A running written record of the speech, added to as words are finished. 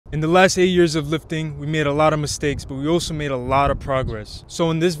In the last 8 years of lifting, we made a lot of mistakes, but we also made a lot of progress. So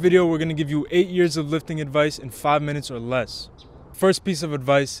in this video, we're gonna give you 8 years of lifting advice in 5 minutes or less. First piece of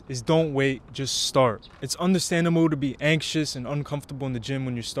advice is don't wait, just start. It's understandable to be anxious and uncomfortable in the gym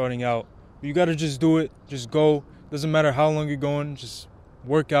when you're starting out. But you gotta just do it, just go. Doesn't matter how long you're going, just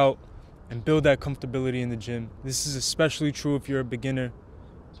work out and build that comfortability in the gym. This is especially true if you're a beginner.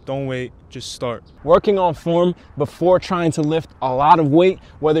 Don't wait, just start. Working on form before trying to lift a lot of weight,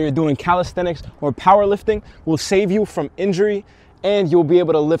 whether you're doing calisthenics or powerlifting, will save you from injury and you'll be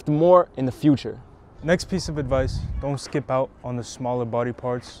able to lift more in the future. Next piece of advice, don't skip out on the smaller body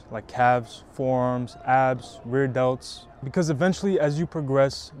parts like calves, forearms, abs, rear delts, because eventually as you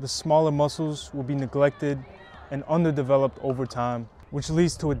progress, the smaller muscles will be neglected and underdeveloped over time, which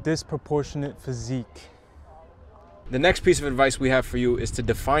leads to a disproportionate physique. The next piece of advice we have for you is to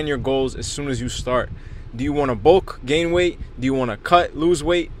define your goals as soon as you start. Do you want to bulk, gain weight? Do you want to cut, lose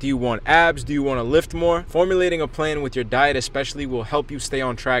weight? Do you want abs? Do you want to lift more? Formulating a plan with your diet especially will help you stay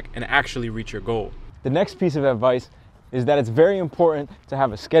on track and actually reach your goal. The next piece of advice is that it's very important to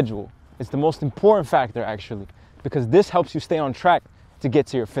have a schedule. It's the most important factor actually, because this helps you stay on track to get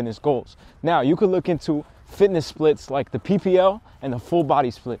to your fitness goals. Now, you could look into fitness splits like the PPL and the full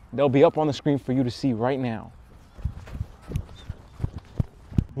body split. They'll be up on the screen for you to see right now.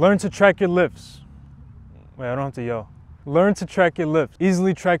 Learn to track your lifts. Wait, I don't have to yell. Learn to track your lifts.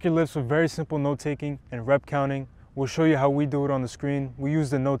 Easily track your lifts with very simple note taking and rep counting. We'll show you how we do it on the screen. We use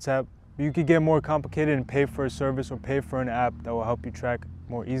the Notes app. But you could get more complicated and pay for a service or pay for an app that will help you track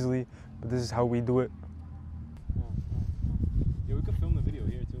more easily. But this is how we do it. Yeah, we could film the video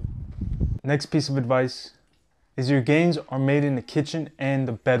here too. Next piece of advice is your gains are made in the kitchen and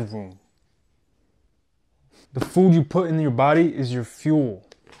the bedroom. The food you put in your body is your fuel.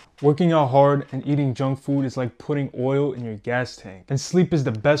 Working out hard and eating junk food is like putting oil in your gas tank. And sleep is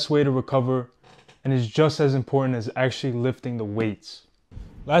the best way to recover and is just as important as actually lifting the weights.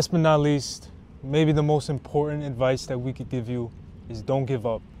 Last but not least, maybe the most important advice that we could give you is don't give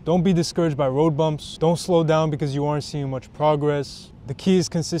up. Don't be discouraged by road bumps. Don't slow down because you aren't seeing much progress. The key is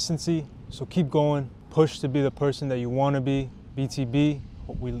consistency, so keep going. Push to be the person that you want to be. BTB,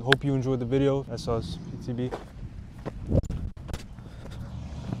 we hope you enjoyed the video. That's us, BTB.